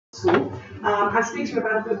school and speak to you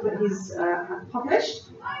about a book that he's published,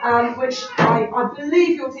 which I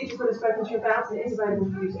believe your teachers would have spoken to you about, and it is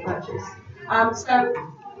available for you to purchase. So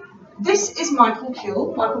this is Michael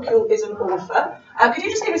Cuell. Michael Cuell is an author. Could you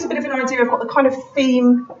just give us a bit of an idea of what the kind of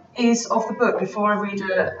theme is of the book before I read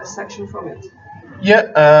a section from it?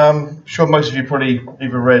 Yeah, sure most of you probably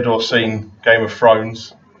either read or seen Game of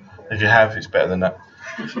Thrones. If you have, it's better than that.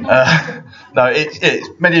 No, it's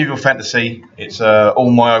medieval fantasy. It's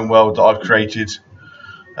all my own world that I've created.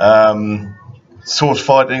 Sword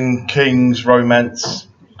fighting, kings, romance,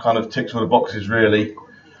 kind of ticks all the boxes really.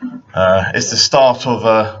 It's the start of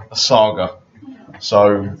a saga.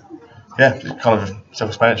 So, yeah, it's kind of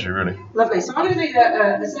self-explanatory really. Lovely. So I'm going to read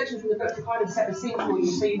a section from the book to kind of set the scene for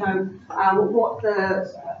you, so you know what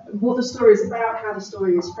the story is about, how the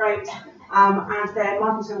story is framed. And then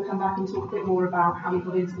Michael's going to come back and talk a bit more about how he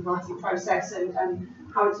got into the writing process and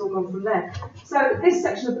how it's all gone from there. So this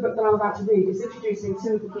section of the book that I'm about to read is introducing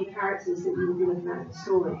two of the key characters that you will be looking at in the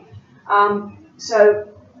story. So,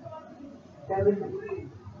 bear with me.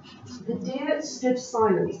 The deer stood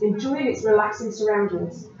silent, enjoying its relaxing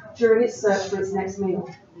surroundings during its search for its next meal.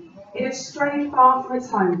 It had strayed far from its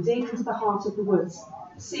home, deep into the heart of the woods,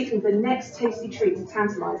 seeking the next tasty treat to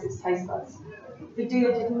tantalise its taste buds. The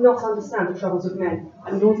deer did not understand the troubles of men,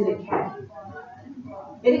 and nor did it care.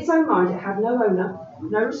 In its own mind, it had no owner,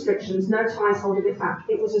 no restrictions, no ties holding it back.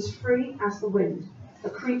 It was as free as the wind, a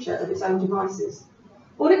creature of its own devices.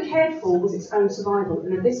 All it cared for was its own survival,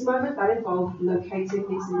 and at this moment that involved locating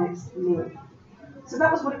its next meal. So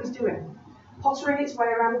that was what it was doing, pottering its way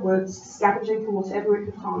around the woods, scavenging for whatever it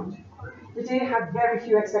could find. The deer had very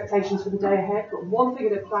few expectations for the day ahead, but one thing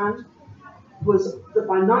it had planned was that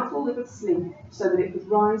by nightfall it would sleep, so that it could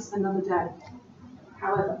rise another day.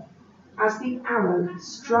 However, as the arrow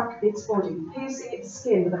struck its body, piercing its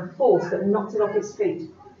skin with a force that knocked it off its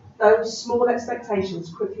feet, those small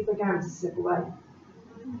expectations quickly began to slip away.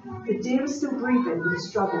 The deer was still breathing with a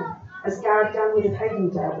struggle as Garrett Downward of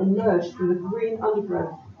Havendale emerged from the green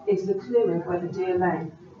undergrowth into the clearing where the deer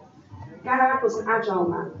lay. Garrett was an agile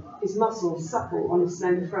man, his muscles supple on his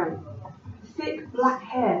slender frame. Thick black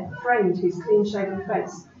hair framed his clean-shaven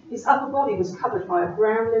face. His upper body was covered by a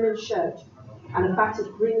brown linen shirt and a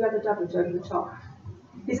battered green leather doublet over the top.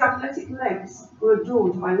 His athletic legs were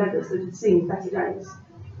adorned by leathers that had seen better days.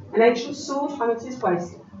 An ancient sword hung at his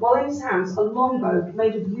waist, while in his hands a longbow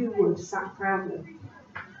made of yew wood sat proudly.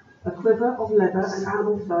 A quiver of leather and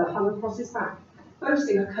animal fur hung across his back,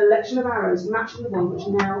 boasting a collection of arrows matching the one which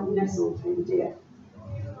now nestled through the deer.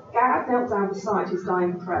 Garrett knelt down beside his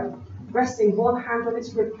dying prey, resting one hand on its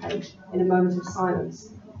ribcage in a moment of silence.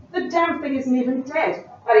 The damn thing isn't even dead.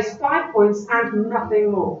 That is 5 points and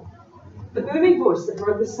nothing more. The booming voice that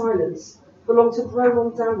broke the silence belonged to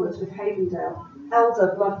Bromond Downward of Havendale,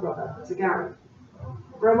 elder blood brother to Garrett.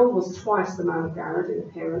 Bromond was twice the man of Garrett in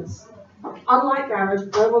appearance. Unlike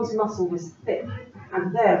Garrett, Bromond's muscle was thick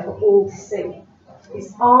and there for all to see.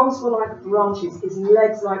 His arms were like branches, his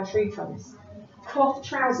legs like tree trunks. Cloth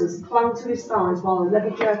trousers clung to his thighs while a leather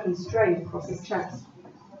jerkin strained across his chest.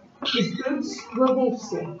 His boots were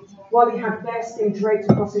wolfskin, while he had bearskin draped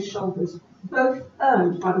across his shoulders, both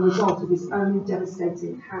earned by the result of his own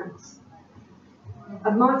devastating hands.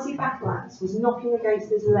 A mighty battle axe was knocking against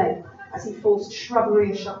his leg as he forced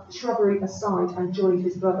shrubbery aside and joined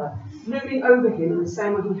his brother, looming over him in the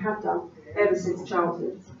same way he had done ever since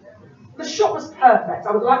childhood. The shot was perfect.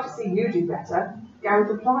 I would like to see you do better,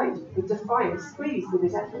 Garrett replied, with defiance, pleased with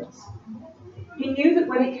his efforts. He knew that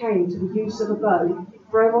when it came to the use of a bow,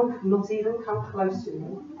 Bromond could not even come close to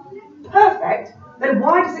him. Perfect? Then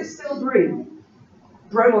why does it still breathe?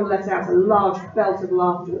 Bromond let out a large belt of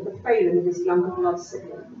laughter at the failing of his younger blood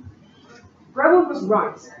sibling. Bromond was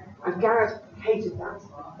right, and Garrett hated that.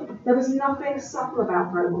 There was nothing subtle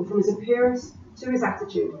about Bromond, from his appearance to his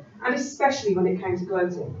attitude, and especially when it came to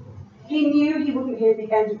gloating. He knew he wouldn't hear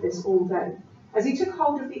the end of this all day. As he took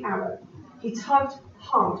hold of the arrow, he tugged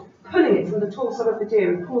hard, pulling it from the torso of the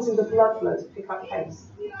deer and causing the blood flow to pick up pace.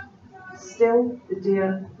 Still, the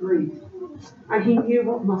deer breathed, and he knew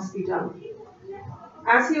what must be done.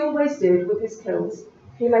 As he always did with his kills,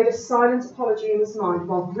 he made a silent apology in his mind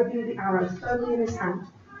while gripping the arrow firmly in his hand,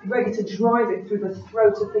 ready to drive it through the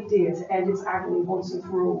throat of the deer to end its agony once and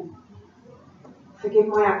for all. Forgive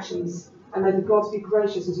my actions, and may the gods be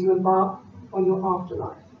gracious as you embark on your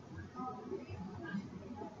afterlife.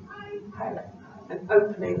 An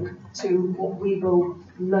opening to what we will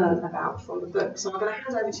learn about from the book. So I'm going to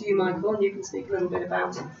hand over to you, Michael, and you can speak a little bit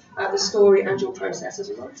about the story and your process as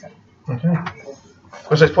a writer. Okay.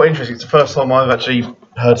 Well, so it's quite interesting. It's the first time I've actually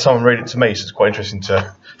heard someone read it to me, so it's quite interesting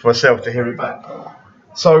for myself to hear it back.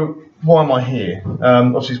 So why am I here?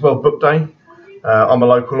 Obviously it's World Book Day. I'm a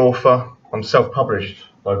local author. I'm a self-published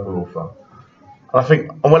local author. And I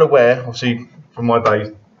think I'm well aware, obviously from my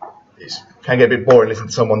days, it can get a bit boring listening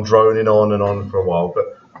to someone droning on and on for a while,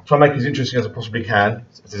 but I'll try and make it as interesting as I possibly can.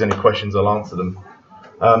 If there's any questions, I'll answer them.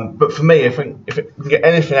 But for me, if we can get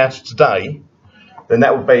anything out of today, then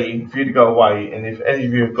that would be for you to go away, and if any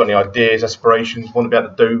of you have got any ideas, aspirations, want to be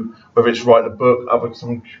able to do, whether it's writing a book, other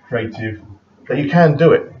something creative, that you can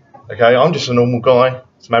do it. Okay, I'm just a normal guy,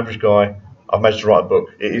 some average guy. I've managed to write a book.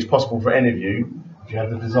 It is possible for any of you if you have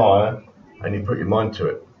the desire and you put your mind to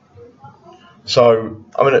it. So,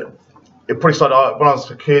 I mean, it probably started when I was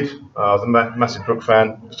a kid. I was a massive book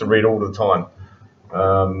fan, used to read all the time.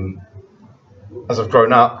 As I've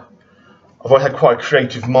grown up, I've always had quite a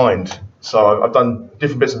creative mind. So I've done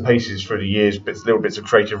different bits and pieces through the years, little bits of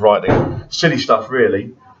creative writing, silly stuff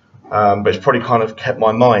really, but it's probably kind of kept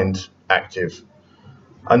my mind active.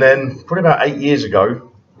 And then probably about 8 years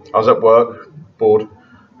ago, I was at work, bored,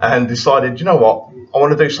 and decided, you know what, I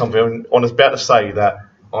want to do something. I was about to say that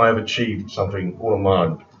I have achieved something all on my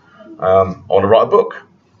own. I want to write a book.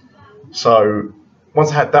 So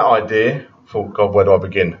once I had that idea, I thought, God, where do I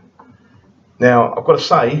begin? Now, I've got to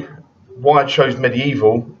say, why I chose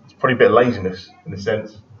medieval, probably a bit of laziness in a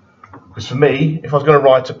sense, because for me, if I was going to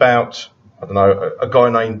write about, I don't know, a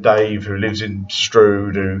guy named Dave who lives in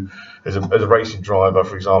Strood, who is a racing driver,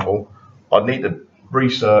 for example, I'd need to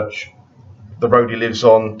research the road he lives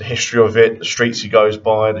on, the history of it, the streets he goes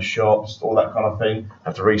by, the shops, all that kind of thing. I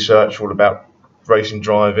have to research all about racing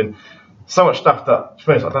driving. So much stuff that, to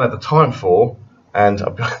be honest, I don't have the time for, and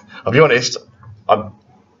I'll be honest, I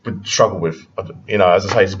would struggle with. You know, as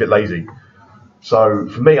I say, it's a bit lazy. So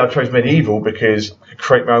for me, I chose medieval because I could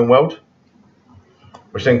create my own world,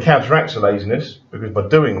 which then counteracts the laziness, because by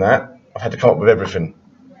doing that, I've had to come up with everything.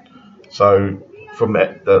 So from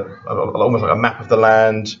almost like a map of the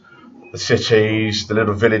land, the cities, the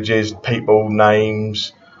little villages, people,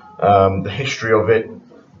 names, the history of it,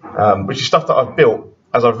 which is stuff that I've built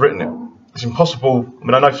as I've written it. It's impossible. I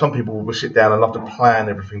mean, I know some people will sit down and love to plan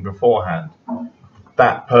everything beforehand.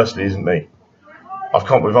 That personally isn't me. I've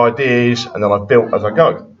come up with ideas and then I've built as I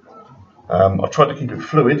go. I've tried to keep it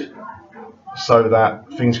fluid so that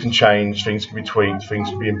things can change, things can be tweaked, things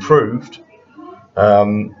can be improved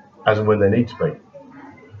as and when they need to be.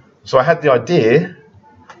 So I had the idea.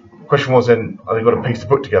 The question was then, I've got to piece the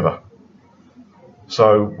book together.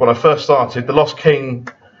 So when I first started, The Lost King,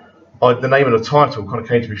 the name of the title kind of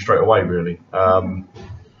came to me straight away, really. I don't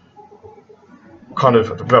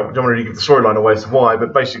want to really give the storyline away as to why,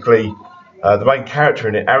 but basically, the main character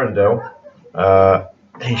in it, Arundel,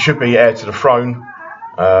 he should be heir to the throne.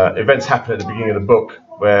 Events happen at the beginning of the book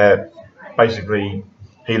where basically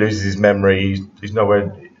he loses his memory. He's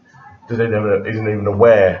nowhere, isn't even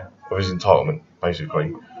aware of his entitlement,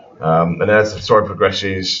 basically. And then as the story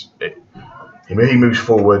progresses, he moves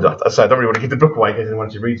forward. I don't really want to give the book away in case anyone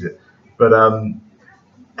actually reads it, but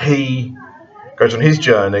he goes on his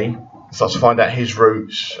journey, starts to find out his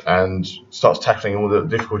roots, and starts tackling all the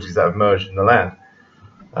difficulties that have emerged in the land.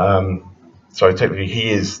 So technically,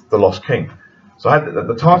 he is the Lost King. So I had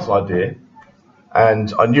the title idea,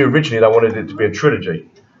 and I knew originally that I wanted it to be a trilogy,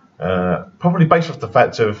 probably based off the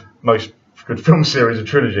fact of most good film series are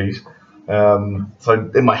trilogies.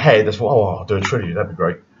 So in my head, I thought, oh, I'll do a trilogy, that'd be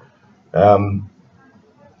great. And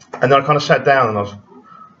then I kind of sat down, and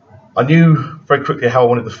I knew very quickly how I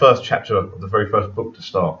wanted the first chapter of the very first book to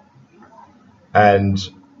start. And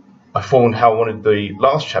I formed how I wanted the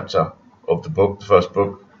last chapter of the book, the first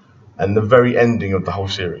book, and the very ending of the whole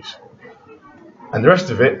series. And the rest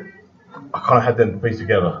of it, I kind of had them pieced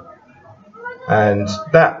together. And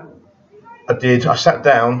that I did. I sat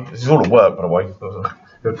down. This is all at work, by the way.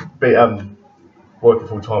 Working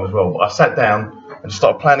full time as well. I sat down and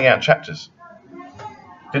started planning out chapters.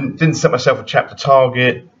 Didn't set myself a chapter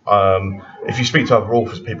target. If you speak to other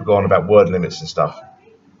authors, people go on about word limits and stuff.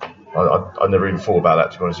 I never even thought about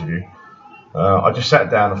that, to be honest with you. I just sat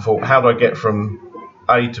down and thought, how do I get from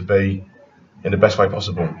A to B in the best way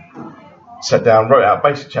possible? Sat down, wrote out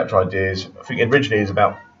basic chapter ideas. I think originally it was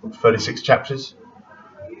about 36 chapters.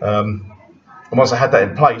 And once I had that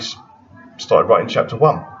in place, started writing chapter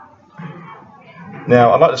 1.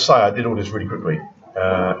 Now, I'd like to say I did all this really quickly.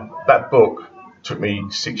 That book took me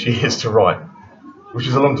 6 years to write, which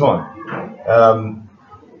is a long time.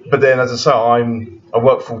 But then, as I say, I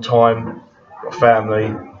work full time, got a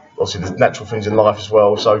family, obviously there's natural things in life as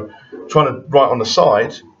well, so trying to write on the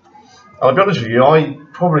side, and I'll be honest with you, I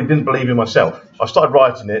probably didn't believe in myself. I started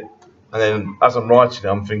writing it, and then as I'm writing it,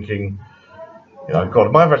 I'm thinking, You know, God,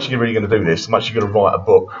 am I actually really going to do this? I'm actually going to write a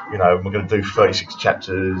book. You know, we're going to do 36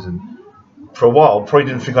 chapters. And for a while, probably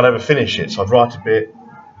didn't think I'd ever finish it. So I'd write a bit,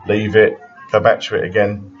 leave it, go back to it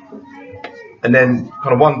again. And then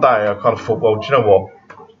kind of one day I kind of thought, well, do you know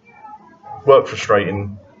what? Work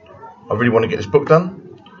frustrating. I really want to get this book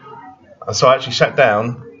done. And so I actually sat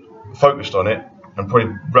down, focused on it, and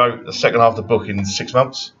probably wrote the second half of the book in 6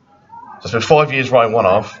 months. So I spent 5 years writing one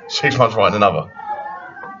half, 6 months writing another.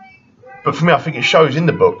 But for me, I think it shows in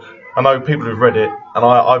the book. I know people who've read it, and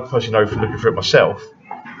I personally know from looking through it myself.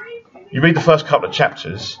 You read the first couple of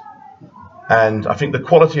chapters, and I think the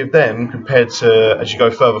quality of them compared to as you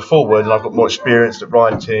go further forward, and I've got more experience at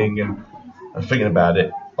writing and thinking about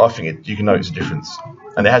it, I think you can notice a difference.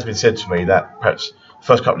 And it has been said to me that perhaps the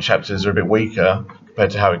first couple of chapters are a bit weaker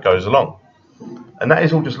compared to how it goes along. And that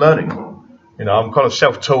is all just learning. You know, I'm kind of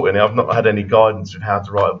self-taught in it. I've not had any guidance of how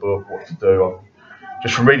to write a book, what to do.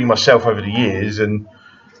 Just from reading myself over the years, and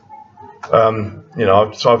you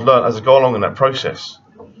know, so I've learned as I go along in that process,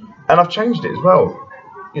 and I've changed it as well.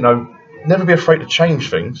 You know, never be afraid to change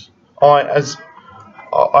things. I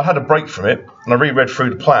had a break from it, and I reread through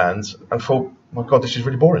the plans and thought, my God, this is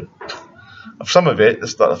really boring. Some of it,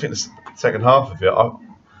 I think the second half of it,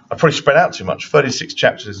 I probably spread out too much. 36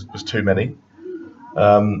 chapters was too many,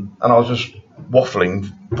 and I was just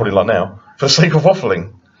waffling, probably like now, for the sake of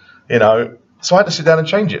waffling, you know. So I had to sit down and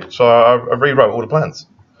change it. So I rewrote all the plans.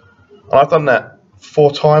 And I've done that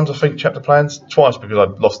 4 times, I think, chapter plans. Twice because I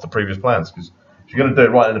lost the previous plans. Because if you're going to do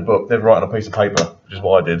it right in a book, never write on a piece of paper, which is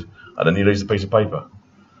what I did. And then you lose the piece of paper.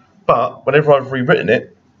 But whenever I've rewritten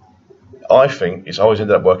it, I think it's always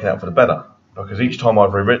ended up working out for the better. Because each time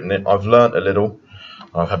I've rewritten it, I've learnt a little.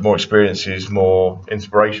 I've had more experiences, more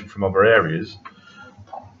inspiration from other areas,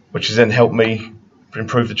 which has then helped me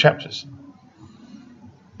improve the chapters.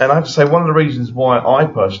 And I have to say, one of the reasons why I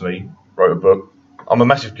personally wrote a book, I'm a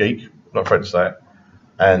massive geek, not afraid to say it,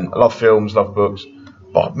 and I love films, love books,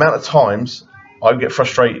 but the amount of times I get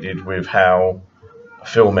frustrated with how a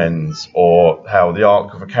film ends or how the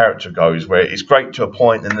arc of a character goes, where it's great to a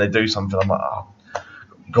point and then they do something, I'm like, oh,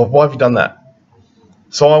 God, why have you done that?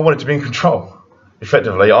 So I wanted to be in control,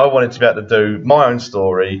 effectively. I wanted to be able to do my own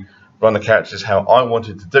story, run the characters how I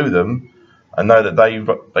wanted to do them, and know that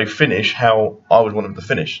they finish how I would want them to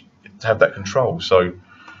finish, to have that control. So,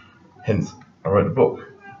 hence, I wrote the book.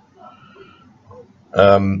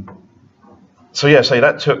 So yeah, so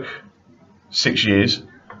that took 6 years.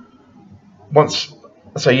 Once,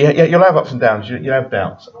 so you'll have ups and downs, you'll have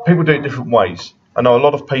doubts. People do it different ways. I know a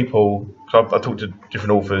lot of people, cause I talk to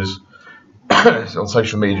different authors on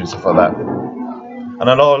social media and stuff like that, and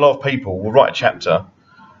I know a lot of people will write a chapter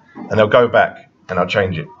and they'll go back and they'll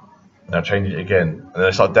change it. And they'll change it again, and then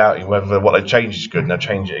they start doubting whether what they changed is good, and they'll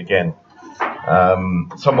change it again.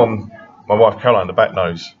 Someone, my wife Caroline, the back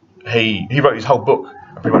knows, he wrote his whole book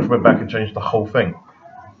and pretty much went back and changed the whole thing.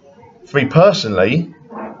 For me personally,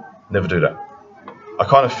 never do that. I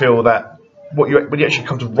kind of feel that when you actually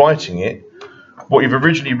come to writing it, what you've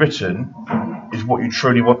originally written is what you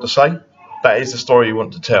truly want to say. That is the story you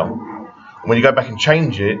want to tell. And when you go back and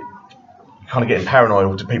change it, you're kind of getting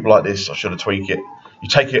paranoid to people like this. I should have tweaked it. You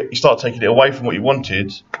start taking it away from what you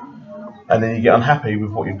wanted, and then you get unhappy with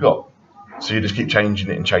what you've got. So you just keep changing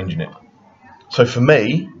it and changing it. So for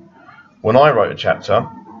me, when I wrote a chapter,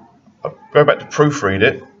 I'd go back to proofread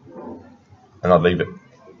it, and I'd leave it.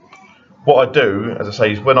 What I do, as I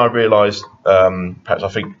say, is when I realise perhaps I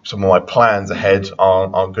think some of my plans ahead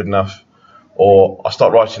aren't good enough, or I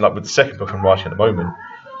start writing, like with the second book I'm writing at the moment,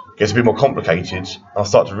 it gets a bit more complicated, and I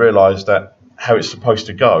start to realise that how it's supposed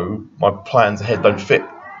to go, my plans ahead don't fit.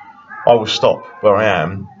 I will stop where I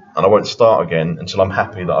am, and I won't start again until I'm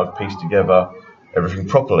happy that I've pieced together everything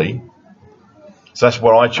properly. So that's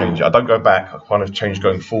where I change it. I don't go back, I kind of change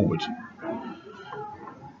going forward.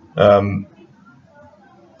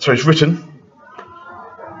 So it's written,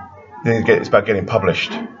 then it's about getting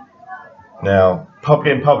published. Now,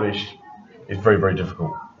 getting published is very, very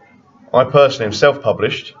difficult. I personally am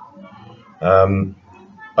self-published.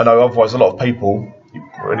 I know otherwise a lot of people,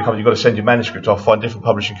 when it comes, you've got to send your manuscript off, find different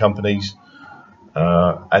publishing companies,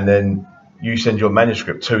 and then you send your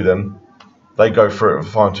manuscript to them. They go through it with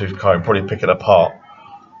a fine-tooth comb, probably pick it apart.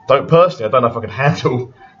 Personally, I don't know if I can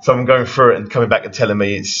handle someone going through it and coming back and telling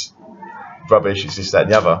me it's rubbish, it's this, that,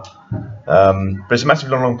 and the other. But it's a massive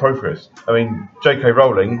long progress. I mean, J.K.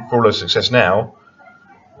 Rowling, for all her success now,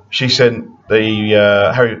 she sent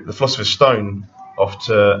the Philosopher's Stone off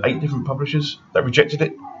to 8 different publishers that rejected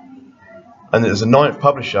it, and there's a 9th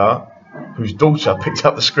publisher whose daughter picked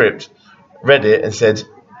up the script, read it, and said,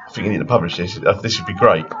 "I think you need to publish this. This would be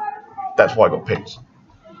great." That's why it got picked.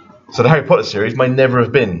 So the Harry Potter series may never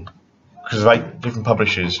have been, because of 8 different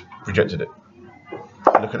publishers rejected it.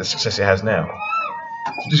 Look at the success it has now.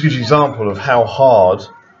 So just gives you an example of how hard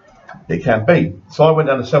it can be. So I went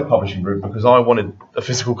down the self-publishing route because I wanted a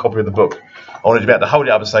physical copy of the book. I wanted to be able to hold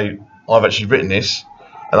it up and say, I've actually written this,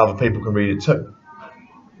 and other people can read it too.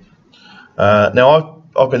 Now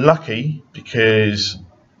I've been lucky because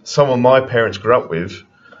someone my parents grew up with,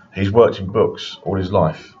 he's worked in books all his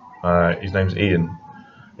life. His name's Ian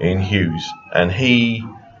Hughes, and he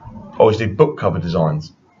always did book cover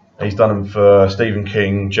designs. He's done them for Stephen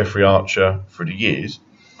King, Jeffrey Archer through the years.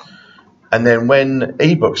 And then when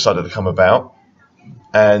ebooks started to come about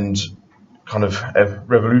and kind of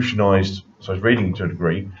revolutionised reading to a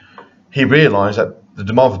degree, he realised that the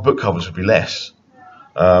demand for book covers would be less.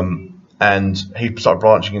 And he started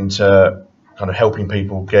branching into kind of helping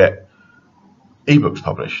people get ebooks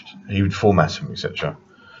published. He would format them, etc.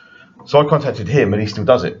 So I contacted him, and he still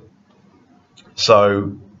does it.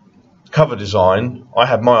 So cover design, I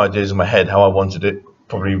had my ideas in my head how I wanted it,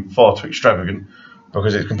 probably far too extravagant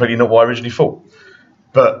because it's completely not what I originally thought.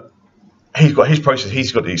 But he's got his process,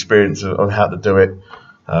 he's got the experience on how to do it.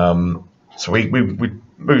 So we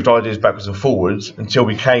moved ideas backwards and forwards until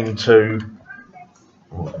we came to,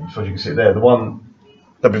 so you can see there, the one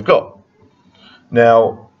that we've got.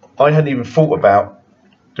 Now, I hadn't even thought about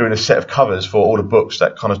doing a set of covers for all the books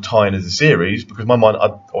that kind of tie into the series, because in my mind,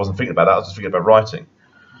 I wasn't thinking about that, I was just thinking about writing.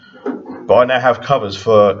 But I now have covers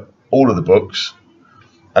for all of the books,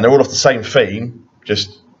 and they're all off the same theme,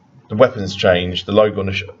 just the weapons changed, the logo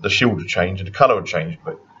on the shield would change, and the colour would change,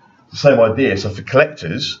 but it's the same idea. So for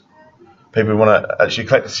collectors, people who want to actually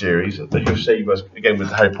collect the series, that you'll see, again with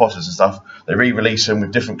the Harry Potters and stuff, they re-release them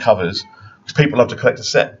with different covers, because people love to collect a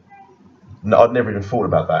set. And I'd never even thought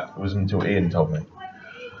about that. It wasn't until Ian told me.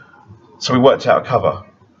 So we worked out a cover,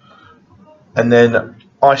 and then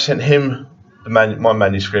I sent him my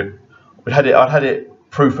manuscript. I'd had it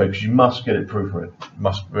proofread, because you must get it proofread.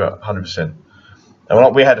 Must be 100%.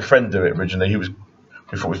 And we had a friend do it originally. We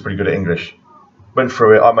thought was pretty good at English. Went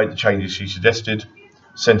through it. I made the changes he suggested.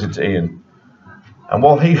 Sent it to Ian. And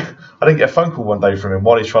I didn't get a phone call one day from him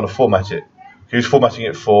while he's trying to format it. He was formatting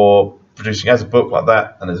it for producing as a book like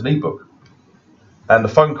that and as an ebook. And the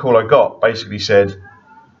phone call I got basically said,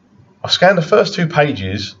 I scanned the first 2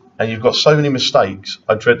 pages and you've got so many mistakes,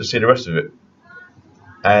 I dread to see the rest of it.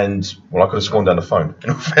 And, well, I could have sworn down the phone,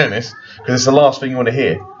 in all fairness, because it's the last thing you want to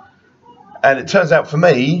hear. And it turns out for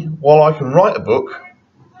me, while I can write a book,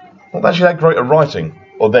 I'm not actually that great at writing,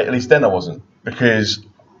 or at least then I wasn't, because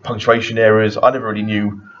punctuation errors, I never really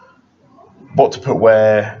knew what to put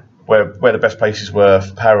where the best places were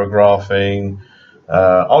for paragraphing.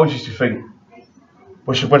 I always used to think,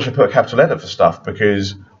 when should I put a capital letter for stuff?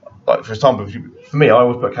 Because, like, for example, for me, I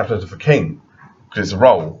always put a capital letter for king, because it's a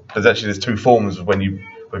role. There's 2 forms of whether you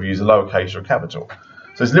use a lowercase or a capital. So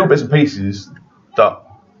there's little bits and pieces that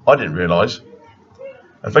I didn't realise.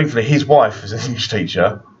 And thankfully, his wife is an English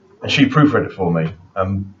teacher, and she proofread it for me.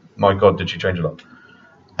 And my God, did she change a lot.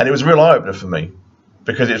 And it was a real eye-opener for me,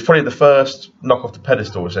 because it's probably the first knock off the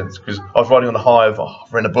pedestal, in a sense, because I was writing on the high of,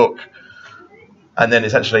 I've written a book. And then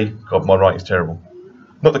it's actually, God, my writing's terrible.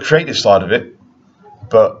 Not the creative side of it,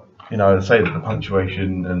 but, you know, to say that the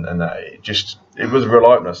punctuation and that, it was a real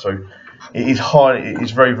opener. So it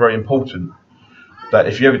is very, very important that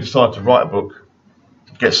if you ever decide to write a book,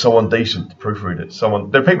 get someone decent to proofread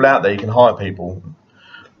it. There are people out there, you can hire people.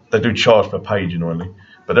 They do charge per page, annoyingly,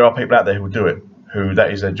 but there are people out there who will do it, who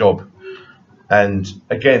that is their job. And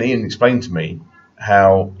again, Ian explained to me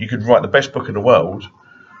how you could write the best book in the world,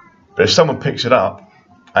 but if someone picks it up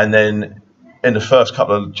and then in the first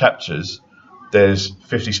couple of chapters there's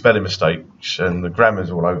 50 spelling mistakes and the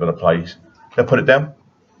grammar's all over the place, they'll put it down.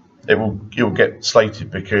 You'll get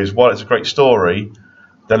slated, because while it's a great story,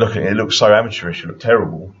 they're looking at it, it looks so amateurish, it looks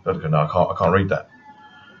terrible. They're looking, no, I can't read that.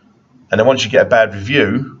 And then once you get a bad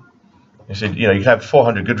review, you can have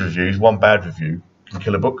 400 good reviews, 1 bad review can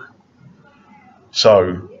kill a book.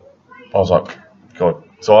 So I was like, God.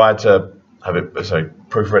 So I had to have it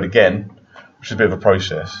proofread again, which is a bit of a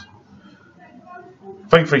process.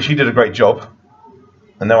 Thankfully, she did a great job,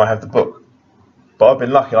 and now I have the book. But I've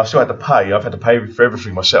been lucky, I still had to pay. I've had to pay for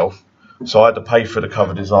everything myself. So I had to pay for the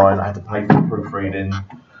cover design, I had to pay for the proofreading.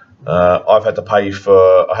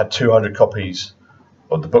 I had 200 copies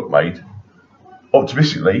of the book made.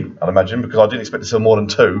 Optimistically, I'd imagine, because I didn't expect to sell more than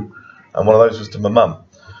 2, and one of those was to my mum.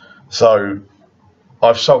 So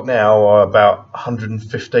I've sold now about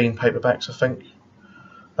 115 paperbacks, I think.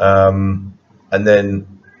 And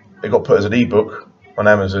then it got put as an ebook on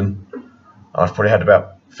Amazon. I've probably had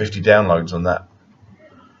about 50 downloads on that.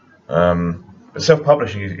 But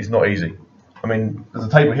self-publishing is not easy. I mean, there's a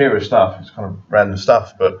table here of stuff. It's kind of random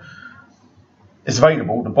stuff, but it's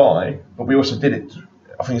available to buy. But we also did it.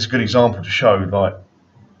 I think it's a good example to show, like,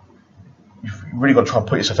 you've really got to try and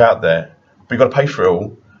put yourself out there, but you've got to pay for it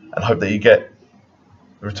all and hope that you get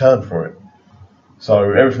the return for it.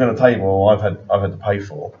 So everything on the table I've had to pay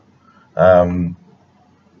for. I've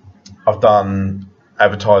done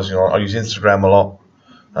advertising I use Instagram a lot.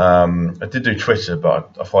 I did do Twitter,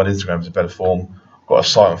 but I find Instagram is a better form. I've got a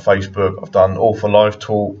site on Facebook. I've done all for live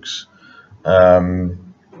talks. I've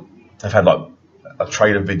had like a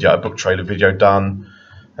book trailer video done.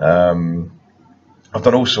 I've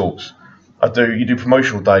done all sorts. You do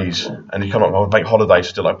promotional days, and you come up with bank holidays,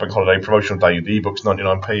 still like bank holiday promotional day. The ebook's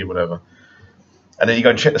 99p or whatever, and then you go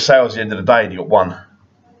and check the sales at the end of the day, and you got one,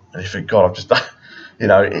 and you think, God, I've just done. You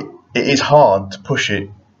know, it is hard to push it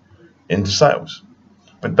into sales,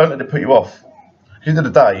 but don't let it put you off. At the end of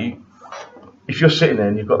the day, if you're sitting there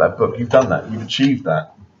and you've got that book, you've done that, you've achieved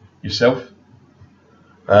that yourself.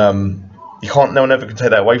 You can't. No one ever can take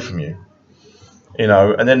that away from you. You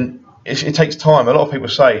know, and then. It takes time. A lot of people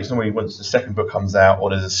say it's normally once the second book comes out or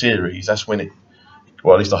there's a series, that's when it,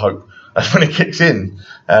 well, at least I hope, that's when it kicks in,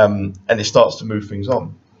 and it starts to move things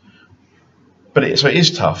on. But so it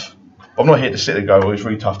is tough. I'm not here to sit there and go, well, it's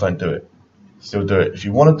really tough, don't do it. Still do it. If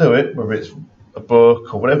you want to do it, whether it's a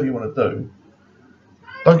book or whatever you want to do,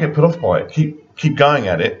 don't get put off by it. Keep going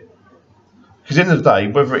at it. Because at the end of the day,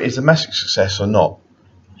 whether it is a massive success or not,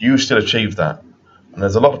 you still achieved that. And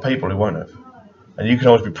there's a lot of people who won't have. And you can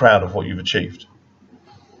always be proud of what you've achieved.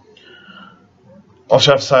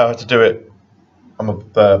 Also, I have to say I had to do it. I'm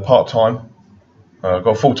a part-time. I've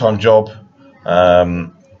got a full-time job.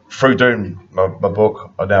 Through doing my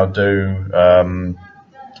book, I now do. I'm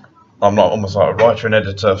not almost like a writer and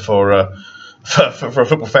editor for a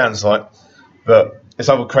football fan site, but it's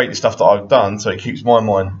other creative stuff that I've done, so it keeps my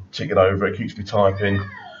mind ticking over. It keeps me typing.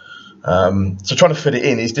 So trying to fit it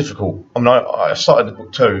in is difficult. I mean, I started the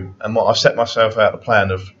book too, and I set myself out a plan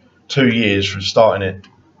of 2 years from starting it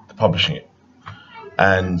to publishing it.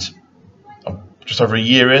 And I'm just over a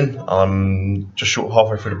year in. I'm just short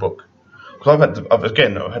halfway through the book. Because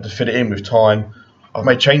I've had to fit it in with time. I've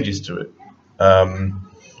made changes to it. I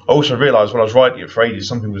also realised when I was writing it for ages,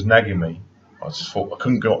 something was nagging me. I just thought I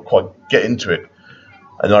couldn't quite get into it.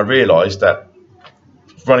 And I realised that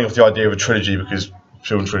running off the idea of a trilogy, because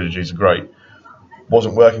film trilogies are great,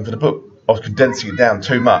 wasn't working for the book. I was condensing it down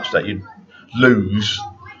too much that you'd lose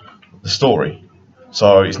the story.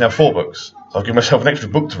 So it's now 4 books. So I've given myself an extra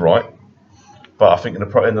book to write, but I think in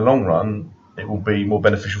the long run it will be more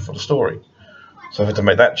beneficial for the story. So I've had to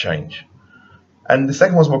make that change. And the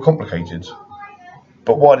second one's more complicated,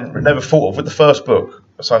 but what I never thought of with the first book.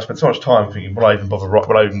 So I spent so much time thinking, will I even bother write?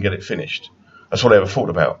 Will I even get it finished? That's all I ever thought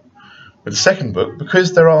about. With the second book,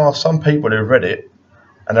 because there are some people who have read it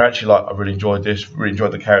and they're actually like, I really enjoyed this, really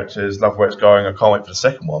enjoyed the characters, love where it's going, I can't wait for the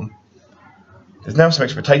second one. There's now some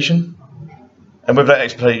expectation. And whether that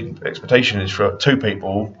expectation is for 2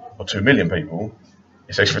 people or 2 million people,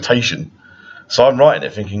 it's expectation. So I'm writing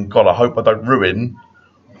it thinking, God, I hope I don't ruin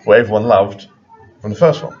what everyone loved from the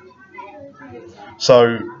first one.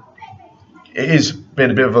 So it is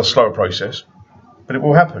been a bit of a slower process, but it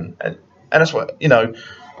will happen. And that's what, you know,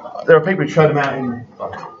 there are people who try them out in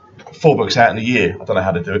like 4 books out in a year. I don't know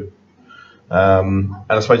how to do it. And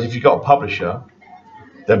I suppose if you've got a publisher,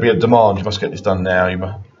 there'll be a demand, you must get this done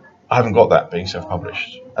now. I haven't got that being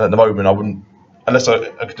self-published. And at the moment, I wouldn't, unless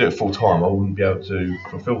I could do it full time, I wouldn't be able to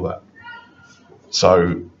fulfill that.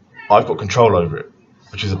 So I've got control over it,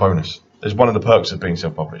 which is a bonus. There's one of the perks of being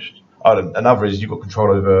self-published. Another is you've got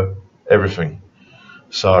control over everything.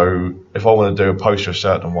 So if I want to do a poster a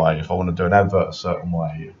certain way, if I want to do an advert a certain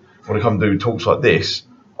way, if I want to come do talks like this,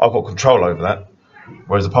 I've got control over that.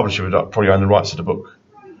 Whereas the publisher would probably own the rights to the book,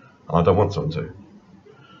 and I don't want someone to.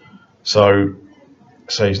 So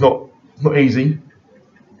it's not easy,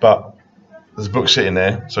 but there's a book sitting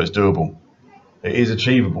there, so it's doable. It is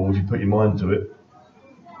achievable if you put your mind to it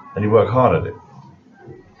and you work hard at it.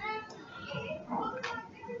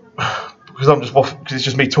 Because it's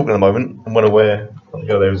just me talking at the moment. I'm well aware. The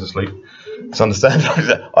girl there is asleep. It's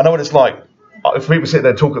understandable. I know what it's like. If people sit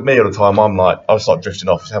there and talk at me all the time, I'll start drifting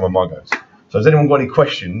off. It's how my mind goes. So has anyone got any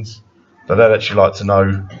questions that they'd actually like to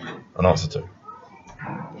know an answer to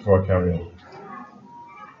before I carry on?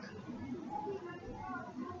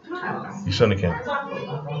 You certainly can.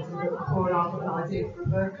 Before I've got an idea for a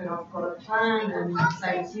book and I've got a plan, and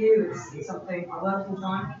same as you, it's something I work full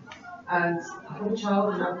time, and I've got a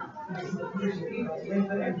child, and I'm in the position of you guys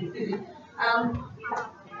but everybody's busy. And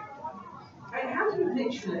how do you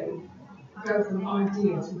literally go from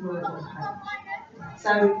idea to word on page.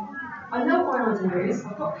 So I know what my idea is.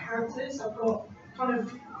 I've got characters. I've got kind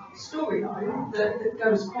of storyline that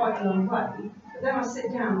goes quite a long way. But then I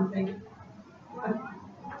sit down and think,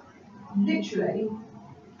 literally,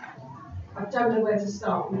 I don't know where to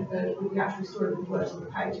start with the actual story of the words on the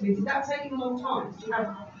page. I mean, did that take you a long time? Did you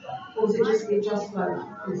have, or was it just flowed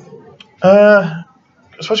instantly? I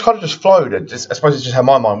suppose it kind of just flowed. I suppose it's just how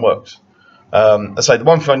my mind works. I say the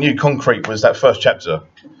one thing I knew concrete was that first chapter,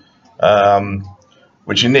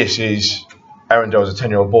 which in this is Arundel as a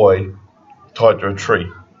 10-year-old boy tied to a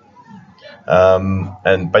tree,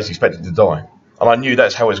 and basically expected to die. And I knew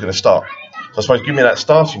that's how it was going to start. So I suppose give me that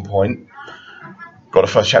starting point, got the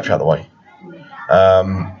first chapter out of the way.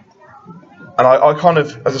 And I kind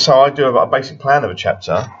of, as I say, I do a basic plan of a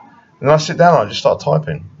chapter, and then I sit down and I just start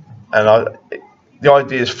typing. And the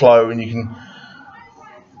ideas flow, and you can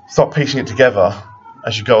start piecing it together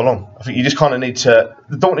as you go along. I think you just kind of need to,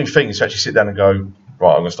 the daunting thing is to actually sit down and go,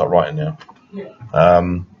 right, I'm going to start writing now. Yeah.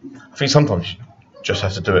 I think sometimes you just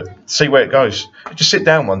have to do it, see where it goes. Just sit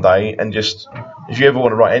down one day and just, if you ever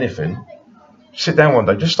want to write anything, sit down one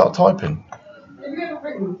day, just start typing. Have you ever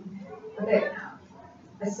written a bit,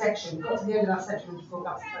 a section, got to the end of that section and just thought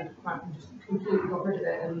that's kind of crap and just completely got rid of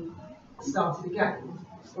it and started again?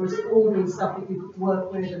 Or is it all been stuff that you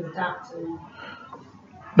work with and adapt to?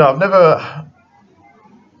 No, I've never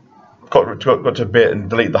got to a bit and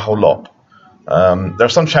delete the whole lot. There are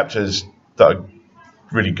some chapters that are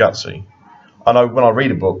really gutsy. I know when I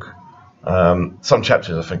read a book, some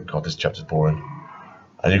chapters I think, God, this chapter's boring.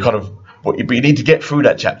 And you kind of, but you need to get through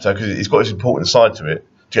that chapter because it's got this important side to it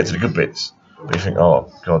to get to the good bits. But you think,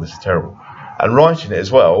 oh God, this is terrible. And writing it as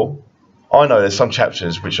well, I know there's some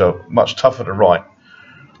chapters which are much tougher to write,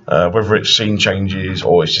 whether it's scene changes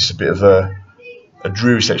or it's just a bit of a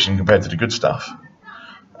dreary section compared to the good stuff.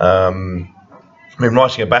 I mean,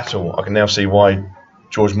 writing a battle, I can now see why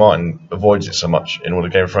George Martin avoids it so much in all the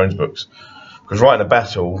Game of Thrones books. Because writing a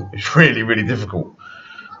battle is really, really difficult.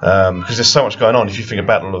 Because there's so much going on. If you think a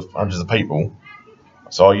battle of hundreds of people,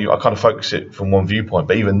 so I kind of focus it from one viewpoint.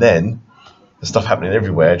 But even then, there's stuff happening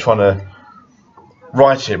everywhere. Trying to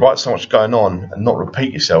write so much going on and not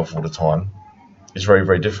repeat yourself all the time is very,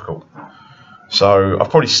 very difficult. So I've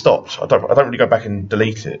probably stopped. I don't really go back and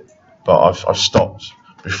delete it, but I've stopped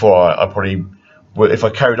before I probably would. If I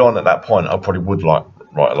carried on at that point, I probably would like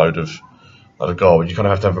write a load of garbage. You kind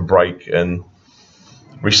of have a break and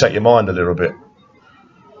reset your mind a little bit.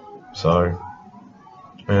 So,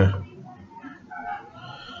 yeah.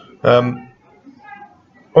 One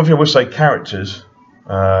thing I would say, characters.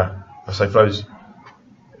 I say for those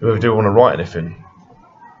who ever do want to write anything,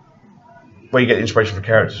 where you get inspiration for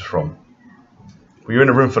characters from. Well, you're in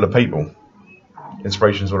a room full of people.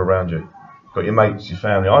 Inspiration's all around you. You've got your mates, your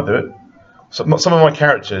family. I do it. Some of my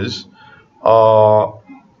characters are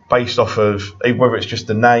based off of whether it's just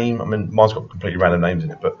the name. I mean, mine's got completely random names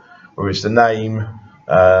in it, but whether it's the name,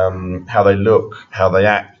 how they look, how they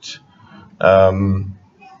act.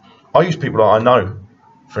 I use people that I know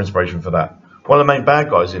for inspiration for that. One of the main bad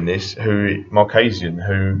guys in this, Marquesian,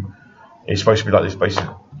 who is supposed to be like this basic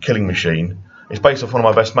killing machine, is based off one of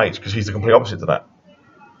my best mates because he's the complete opposite to that.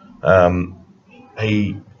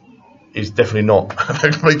 He is definitely not a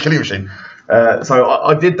complete killing machine. So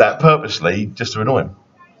I did that purposely just to annoy him.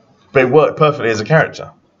 But it worked perfectly as a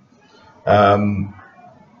character. I've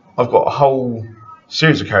got a whole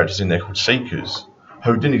series of characters in there called Seekers,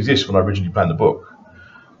 who didn't exist when I originally planned the book.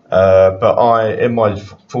 But in my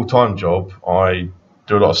full-time job, I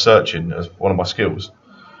do a lot of searching as one of my skills.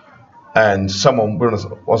 And someone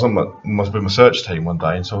was on my search team one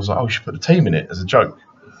day, and so I was like, "Oh, you should put the team in it as a joke."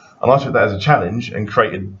 And I took that as a challenge and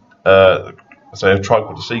created, a tribe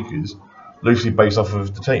called the Seekers, loosely based off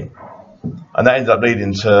of the team. And that ended up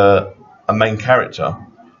leading to a main character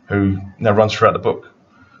who now runs throughout the book.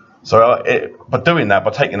 So by doing that,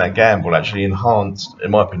 by taking that gamble, actually enhanced,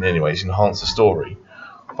 in my opinion anyway, enhanced the story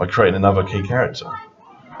by creating another key character.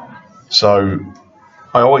 So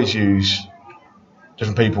I always use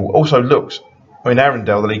different people. Also looks. I mean,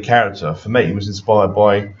 Arundel, the lead character, for me, was inspired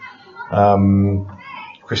by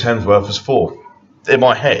Chris Hemsworth as Thor. In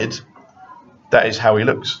my head, that is how he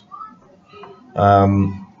looks.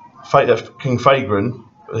 King Fagran,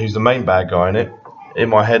 who's the main bad guy in it, in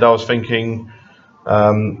my head I was thinking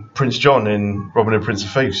Prince John in Robin Hood, Prince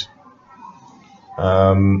of Thieves.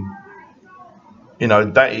 You know,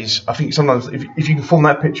 that is, I think sometimes if you can form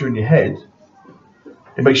that picture in your head,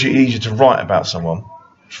 it makes it easier to write about someone,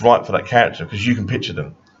 to write for that character, because you can picture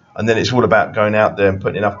them. And then it's all about going out there and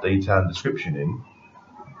putting enough detail and description in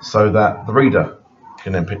so that the reader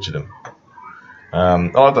can then picture them.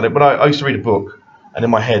 I've done it when I used to read a book, and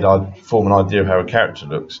in my head I'd form an idea of how a character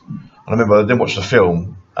looks. And I remember I didn't watch the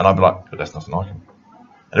film, and I'd be like, but that's nothing like him.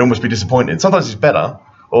 And it'd almost be disappointing. Sometimes it's better,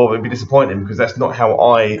 or it'd be disappointing because that's not how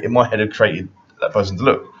I, in my head, had created that person to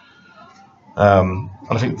look. And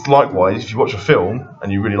I think likewise, if you watch a film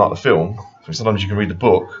and you really like the film, sometimes you can read the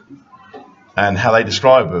book, and how they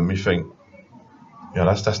describe them, you think,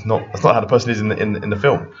 that's not how the person is in the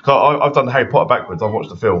film. I've done Harry Potter backwards. I've watched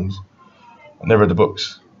the films, I never read the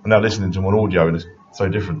books, and now listening to them on audio, and it's so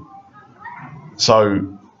different.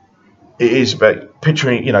 So it is about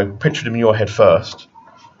picturing them in your head first,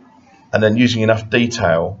 and then using enough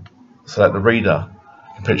detail so that the reader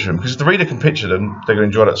can picture them. Because if the reader can picture them, they're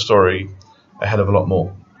going to enjoy that story a hell of a lot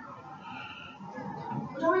more.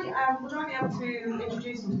 Would I be able to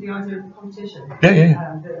introduce them to the idea of competition?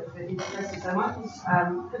 Yeah. That you suggested. So Michael's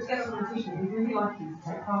put together a competition we'd really like you to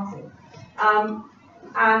take part in.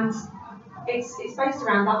 And it's based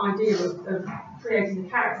around that idea of creating a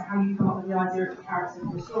character, how you come up with the idea of a character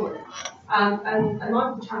for a story. And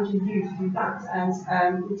Michael will challenge you to do that.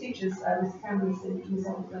 And the teachers, Mr. Cameron and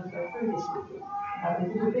myself, are going to go through this with you.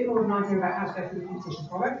 And give you a bit more of an idea about how to go through the competition.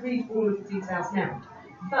 So I won't read all of the details now.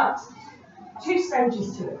 But 2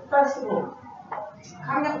 stages to it. First of all,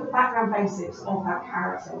 coming up with the background basics of that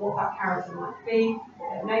character, what that character might be, what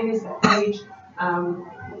their name is, their age,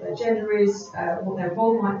 what their gender is, what their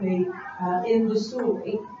role might be in the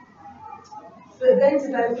story. But then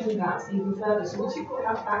developing that even further. So once you've got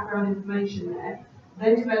that background information there,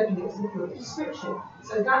 then developing it to the description.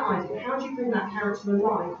 So that idea, how do you bring that character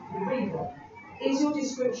alive for the reader? Is your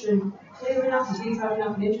description clear enough and detailed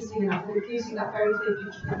enough and interesting enough that it gives you that very clear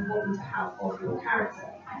picture that you want them to have of your character?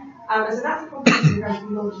 And so that's a competition we're going to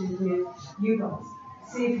be launching with you guys.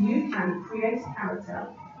 See if you can create a character,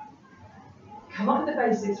 come up with the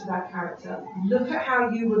basics for that character, look at how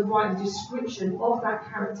you would write a description of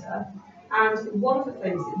that character, and one of the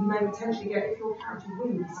things that you may potentially get if your character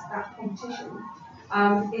wins that competition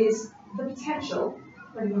is the potential,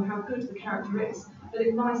 depending on how good the character is, that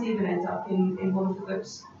it might even end up in one of the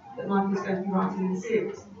books that Michael is going to be writing in the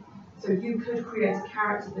series. So you could create a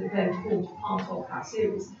character that then forms part of that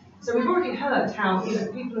series. So we've already heard how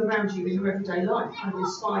people around you in your everyday life kind of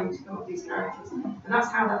inspire you to come up with these characters. And that's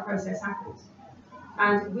how that process happens.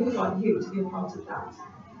 And we would like you to be a part of that.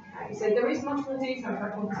 Okay, so there is much more detail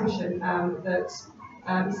about competition that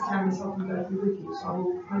Mr. Cameron is helping go through with you. So I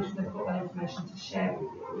will make sure they've got that information to share with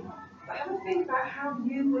you. But have a think about how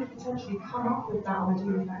you would potentially come up with that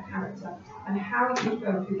idea of that character and how you would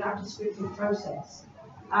go through that descriptive process.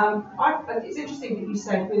 It's interesting that you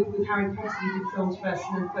said with Harry Potter you did films first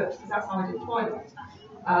and then books, because that's how I did Twilight.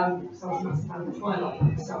 So I was a massive fan of Twilight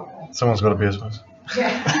myself. Someone's got to be, I suppose.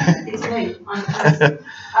 Yeah, it's me.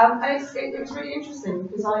 And it was really interesting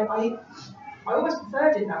because I always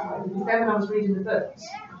preferred it that way, because then when I was reading the books,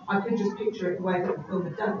 I could just picture it the way that the film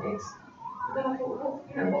had done it. But then I thought,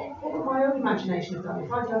 what would my own imagination have done?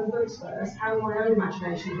 If I'd done the books first, how would my own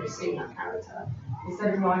imagination have seen that character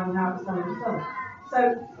instead of relying on how it was done in the film?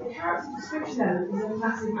 So the character description element is a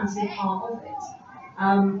massive, massive part of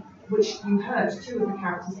it, which you heard 2 of the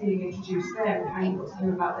characters being introduced there and how you got to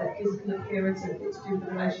hear about their physical appearance and a bit to do with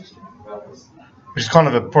the relationship with the brothers. Which is kind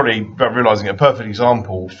of probably about realising a perfect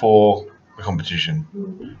example for the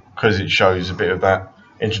competition, because it shows a bit of that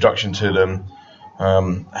introduction to them,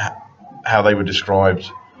 how they were described.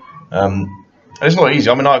 And it's not easy.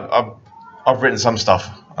 I mean, I've written some stuff,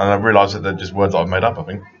 and I've realised that they're just words that I've made up, I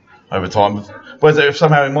think, over time. Whereas if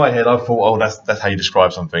somehow in my head I thought, that's how you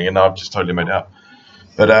describe something, and I've just totally made it up.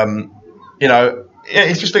 But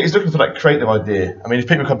it's looking for that creative idea. I mean, if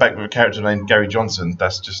people come back with a character named Gary Johnson,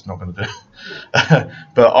 that's just not going to do.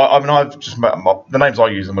 But I've just the names I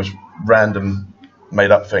use are most random,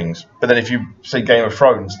 made up things. But then if you see Game of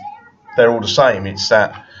Thrones, they're all the same. It's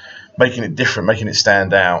that making it different, making it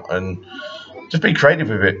stand out, and just be creative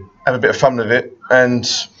with it, have a bit of fun with it, and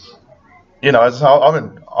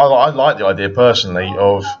I like the idea personally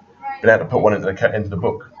of being able to put one into the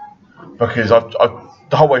book, because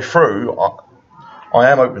the whole way through I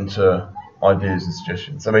am open to ideas and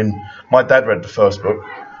suggestions. I mean, my dad read the first book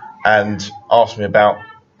and asked me about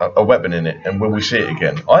a weapon in it and will we see it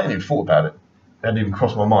again. I hadn't even thought about it. It hadn't even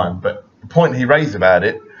crossed my mind. But the point he raised about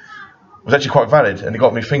it was actually quite valid, and it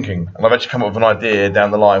got me thinking. And I've actually come up with an idea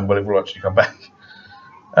down the line where it will actually come back.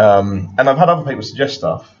 And I've had other people suggest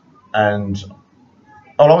stuff, and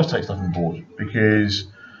I'll always take stuff on board, because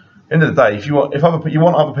at the end of the day, if you want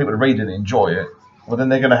other people to read it and enjoy it, well, then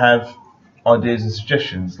they're going to have ideas and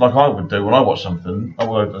suggestions, like I would do when I watch something. I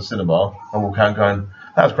will go to the cinema and walk out going,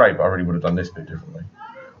 that was great, but I really would have done this bit differently.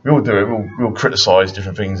 We all do it. We'll criticise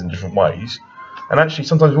different things in different ways. And actually,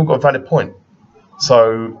 sometimes we've all got a valid point.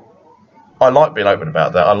 So I like being open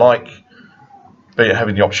about that. I like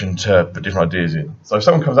having the option to put different ideas in. So if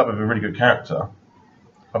someone comes up with a really good character,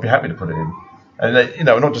 I'd be happy to put it in. And they, you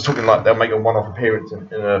know, we're not just talking like they'll make a one-off appearance in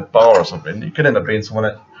a bar or something. It could end up being someone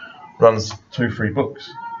that runs 2-3 books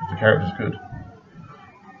if the character's good.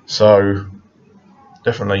 So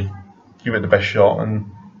definitely give it the best shot, and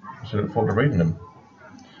I look forward to reading them.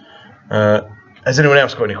 Has anyone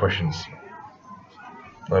else got any questions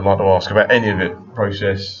they'd like to ask about any of it?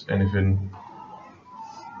 Process, anything?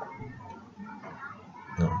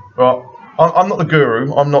 No. Well, I'm not the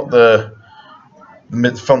guru. I'm not the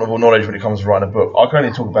font of all knowledge when it comes to writing a book. I can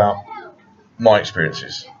only talk about my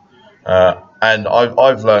experiences, and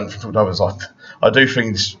I've learned from talking to others. I do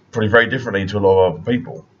things probably very differently to a lot of other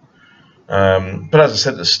people. But as I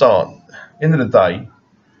said at the start, end of the day,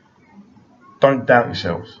 don't doubt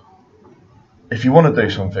yourselves. If you want to do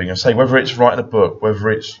something, and say whether it's writing a book, whether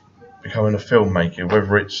it's becoming a filmmaker,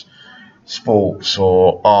 whether it's sports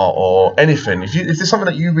or art or anything, if there's something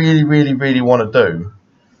that you really, really, really want to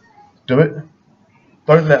do it.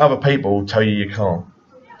 Don't let other people tell you you can't.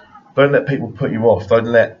 Don't let people put you off. Don't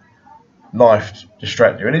let life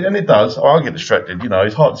distract you. And it does. I get distracted. You know,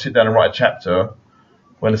 it's hard to sit down and write a chapter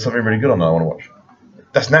when there's something really good on that I want to watch.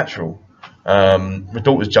 That's natural. My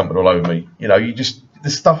daughter's jumping all over me. You know, this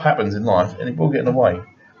stuff happens in life and it will get in the way.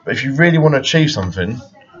 But if you really want to achieve something,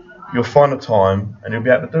 you'll find the time and you'll be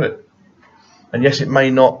able to do it. And yes, it may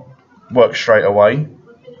not work straight away,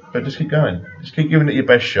 but just keep going. Just keep giving it your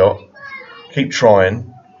best shot. Keep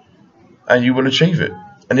trying, and you will achieve it.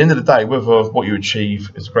 At the end of the day, whether what you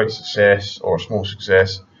achieve is a great success or a small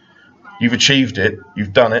success, you've achieved it,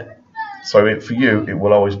 you've done it, so for you, it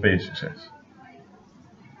will always be a success.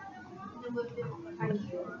 Thank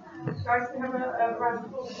you. Guys, can we have a round of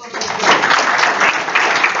applause?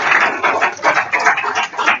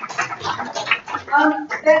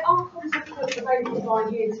 There are copies of books available by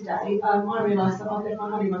you today. I realised that I've left my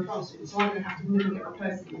money in my classroom, so I'm going to have to move and get my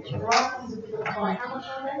purse again. There are copies of books by. How much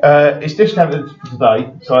are they? It's discounted for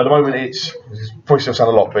today, so at the moment it's probably still sound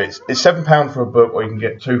a lot, but it's £7 for a book, or you can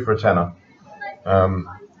get 2 for a tenner. I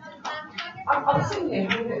was sitting here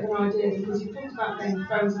having a bit of an idea, because you've talked about Game of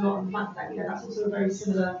Thrones a lot, and the fact that that's also a very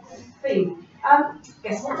similar theme.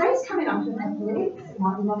 Guess what day's coming up in a couple of weeks? It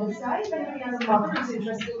might be Mother's Day. If anybody has a mother who's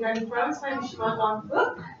interested in Game of Thrones, maybe she might like a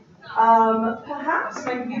book. Perhaps,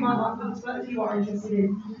 maybe you might like books, but if you are interested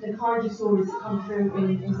in the kind of stories that come through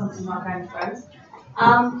in something like Game of Thrones.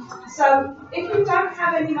 So, if you don't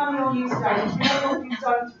have any money on you today, if you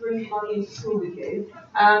don't bring money into school with you,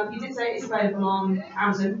 you did say it's available on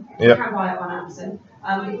Amazon. Yep. You can buy it on Amazon.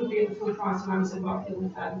 It would be at the full price on Amazon rather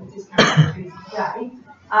than the discount opportunity today.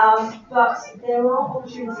 But there are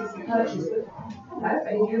opportunities to purchase them. If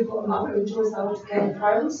any of you have got a mother who enjoys those Game of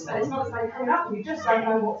Thrones, and it's not as they coming up and you just don't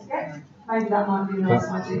know what to get, maybe that might be a nice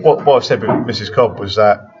idea. What I said with Mrs. Cobb was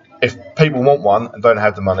that if people want one and don't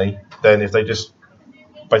have the money, then if they just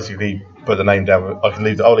basically put the name down,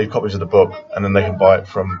 I'll leave copies of the book, and then they can buy it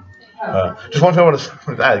from. Just one thing I want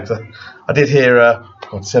to add, because I did hear,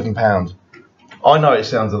 £7. I know it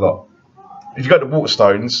sounds a lot. If you go to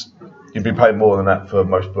Waterstones, you'd be paying more than that for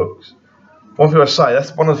most books. One thing I say,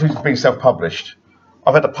 that's one of the things being self-published.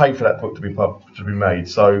 I've had to pay for that book to be made.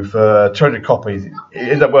 So for 200 copies, it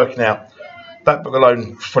ended up working out. That book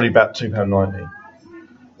alone was probably about £2.90.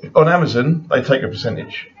 On Amazon, they take a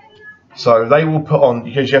percentage. So they will put on,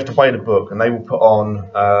 because you have to weigh the book, and they will put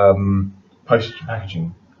on postage and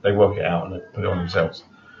packaging. They work it out and they put it on themselves.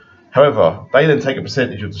 However, they then take a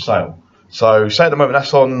percentage of the sale. So say at the moment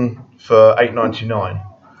that's on for £8.99,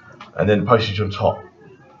 and then postage on top.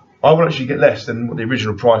 I will actually get less than what the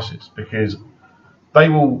original price is, because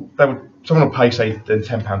someone will pay, say, then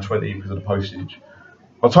 £10.20 because of the postage.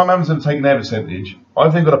 By the time Amazon have taken their percentage,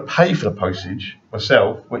 I've then got to pay for the postage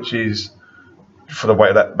myself, which is for the weight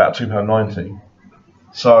of that about £2.90.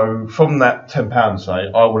 So from that £10,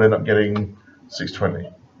 say, I will end up getting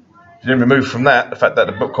 £6.20. If you then remove from that the fact that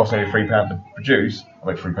the book costs only £3 to produce, I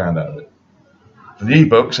make £3 out of it. For the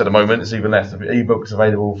e-books at the moment, it's even less. The e-book is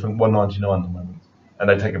available for £1.99 at the moment, and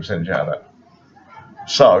they take a percentage out of that.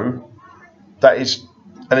 So that is,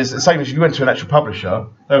 and it's the same as if you went to an actual publisher,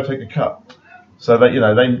 they'll take a cut. So that, you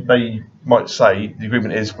know, they might say the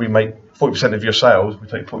agreement is we make 40% of your sales, we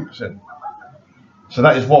take 40%. So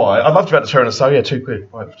that is why I'd love to be able to turn and say, oh, yeah, £2,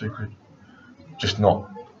 buy it for £2. Just not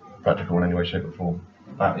practical in any way, shape, or form.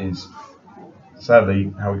 That is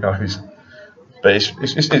sadly how it goes. But I think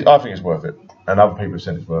it's worth it, and other people have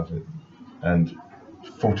said it's worth it. And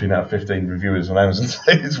 14 out of 15 reviewers on Amazon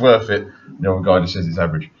say it's worth it. The other guy just says it's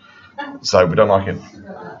average. So we don't like it.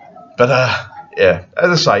 But yeah,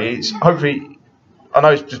 as I say, it's hopefully. I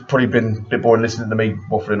know it's just probably been a bit boring listening to me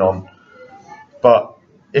waffling on, but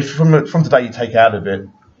if from today you take out of it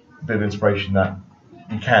a bit of inspiration that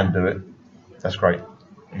you can do it, that's great.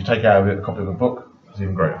 If you take out of it a copy of a book, it's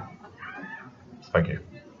even greater. Thank you.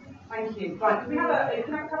 Thank you. Right, can we have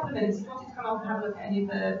a couple of minutes? If you want to come up and have a look at any of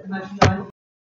the merchandise?